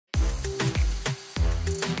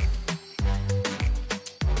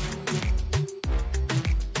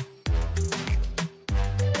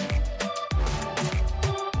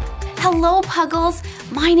Hello, Puggles.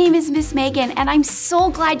 My name is Miss Megan, and I'm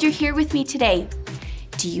so glad you're here with me today.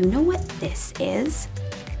 Do you know what this is?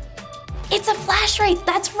 It's a flashlight,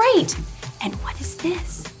 that's right. And what is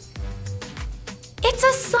this? It's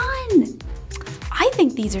a sun. I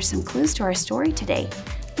think these are some clues to our story today.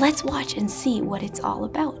 Let's watch and see what it's all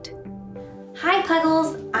about. Hi,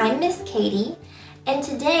 Puggles. I'm Miss Katie, and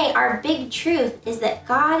today our big truth is that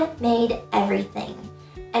God made everything.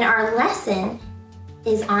 And our lesson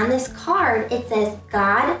is on this card. It says,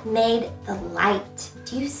 God made the light.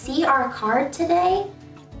 Do you see our card today?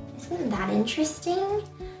 Isn't that interesting?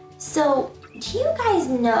 So, do you guys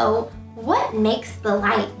know what makes the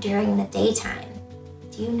light during the daytime?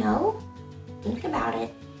 Do you know? Think about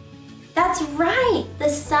it. That's right, the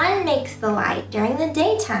sun makes the light during the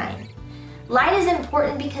daytime. Light is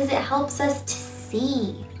important because it helps us to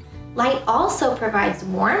see. Light also provides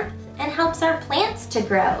warmth and helps our plants to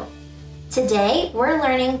grow. Today, we're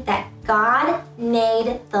learning that God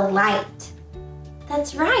made the light.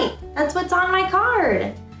 That's right, that's what's on my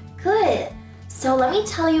card. Good. So let me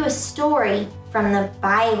tell you a story from the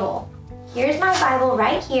Bible. Here's my Bible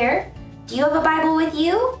right here. Do you have a Bible with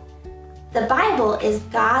you? The Bible is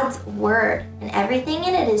God's Word, and everything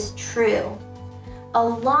in it is true. A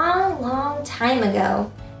long, long time ago,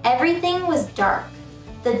 everything was dark.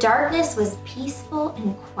 The darkness was peaceful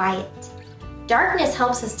and quiet. Darkness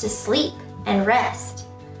helps us to sleep and rest.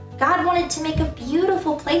 God wanted to make a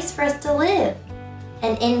beautiful place for us to live.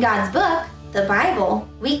 And in God's book, the Bible,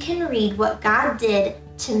 we can read what God did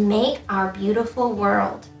to make our beautiful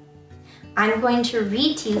world. I'm going to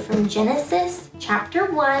read to you from Genesis chapter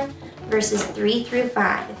 1, verses 3 through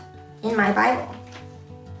 5 in my Bible.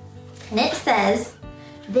 And it says,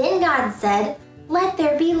 Then God said, Let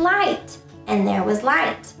there be light, and there was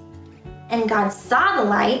light. And God saw the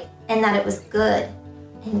light, and that it was good.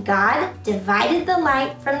 And God divided the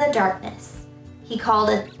light from the darkness. He called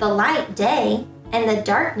it the light day, and the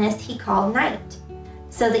darkness he called night.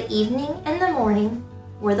 So the evening and the morning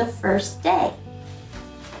were the first day.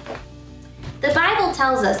 The Bible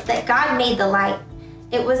tells us that God made the light.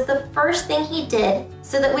 It was the first thing he did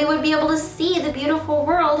so that we would be able to see the beautiful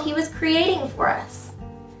world he was creating for us.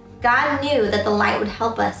 God knew that the light would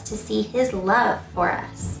help us to see his love for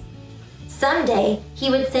us. Someday, he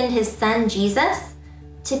would send his son Jesus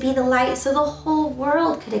to be the light so the whole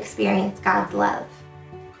world could experience God's love.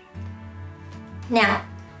 Now,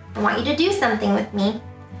 I want you to do something with me.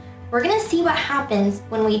 We're going to see what happens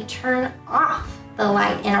when we turn off the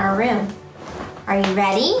light in our room. Are you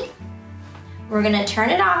ready? We're going to turn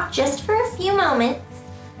it off just for a few moments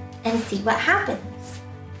and see what happens.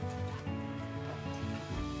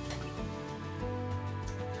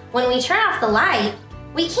 When we turn off the light,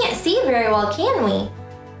 we can't see very well, can we?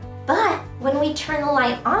 But when we turn the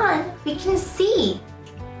light on, we can see.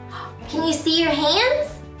 Can you see your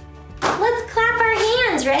hands? Let's clap our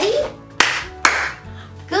hands. Ready?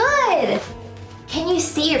 Good. Can you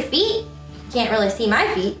see your feet? Can't really see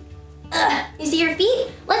my feet. You see your feet?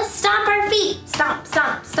 Let's stomp our feet. Stomp,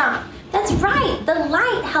 stomp, stomp. That's right. The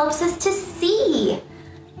light helps us to see.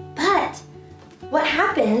 But what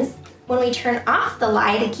happens when we turn off the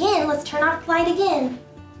light again? Let's turn off the light again.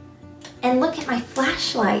 And look at my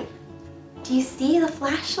flashlight. Do you see the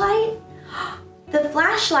flashlight? The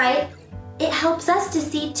flashlight, it helps us to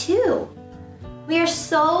see too. We are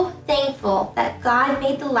so thankful that God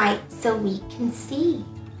made the light so we can see.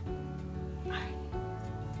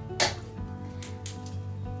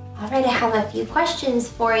 All right, I have a few questions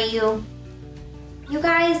for you. You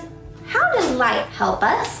guys, how does light help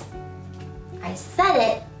us? I said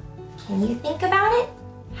it. Can you think about it?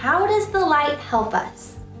 How does the light help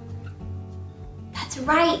us? That's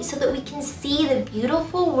right, so that we can see the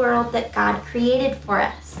beautiful world that God created for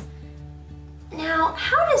us. Now,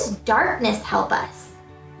 how does darkness help us?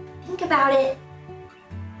 Think about it.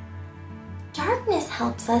 Darkness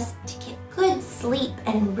helps us to get good sleep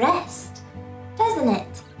and rest, doesn't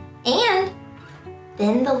it? And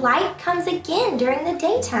then the light comes again during the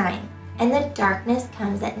daytime, and the darkness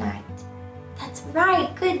comes at night. That's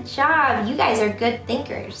right, good job. You guys are good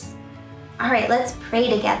thinkers. All right, let's pray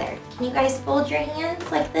together. Can you guys fold your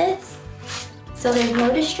hands like this? So there's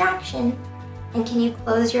no distraction. And can you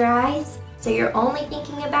close your eyes so you're only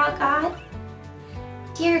thinking about God?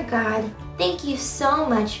 Dear God, thank you so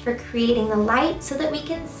much for creating the light so that we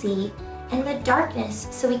can see, and the darkness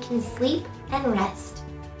so we can sleep and rest.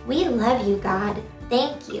 We love you, God.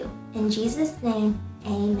 Thank you. In Jesus' name,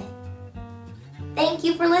 amen. Thank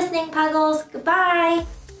you for listening, Puggles. Goodbye.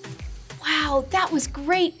 Wow, that was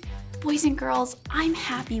great. boys and girls, I'm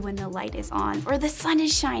happy when the light is on or the sun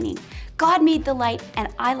is shining. God made the light,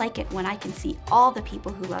 and I like it when I can see all the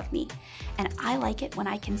people who love me. And I like it when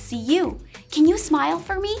I can see you. Can you smile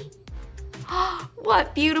for me?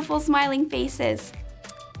 What beautiful smiling faces.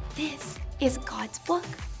 This is God's book,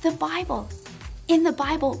 the Bible. In the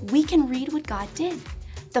Bible, we can read what God did.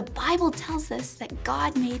 The Bible tells us that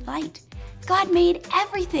God made light. God made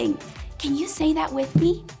everything. Can you say that with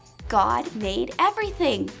me? God made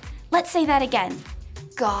everything. Let's say that again.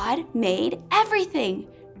 God made everything.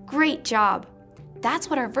 Great job. That's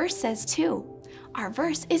what our verse says too. Our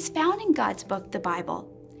verse is found in God's book, the Bible.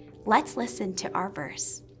 Let's listen to our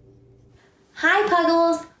verse. Hi,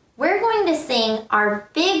 Puggles. We're going to sing our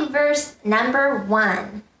big verse number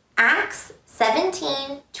 1, Acts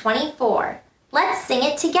 17:24. Let's sing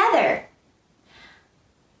it together.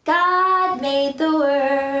 God made the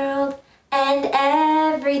world and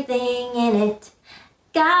everything in it.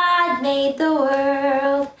 God made the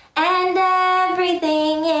world and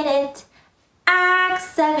everything in it.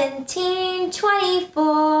 Acts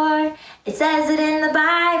 17:24. It says it in the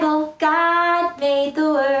Bible. God made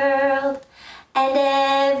the world and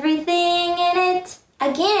everything in it.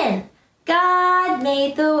 Again, God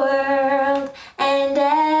made the world and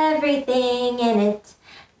everything in it.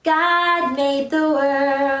 God made the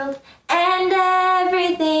world and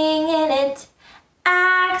everything in it.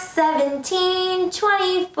 Acts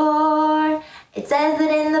 17:24. It says it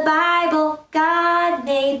in the Bible. God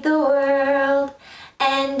made the world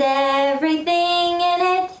and everything in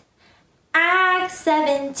it. Acts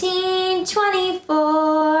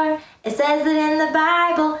 17:24. It says it in the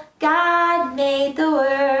Bible. God made the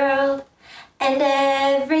world and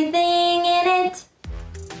everything in it.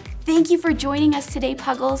 Thank you for joining us today,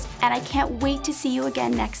 Puggles, and I can't wait to see you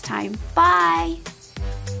again next time. Bye!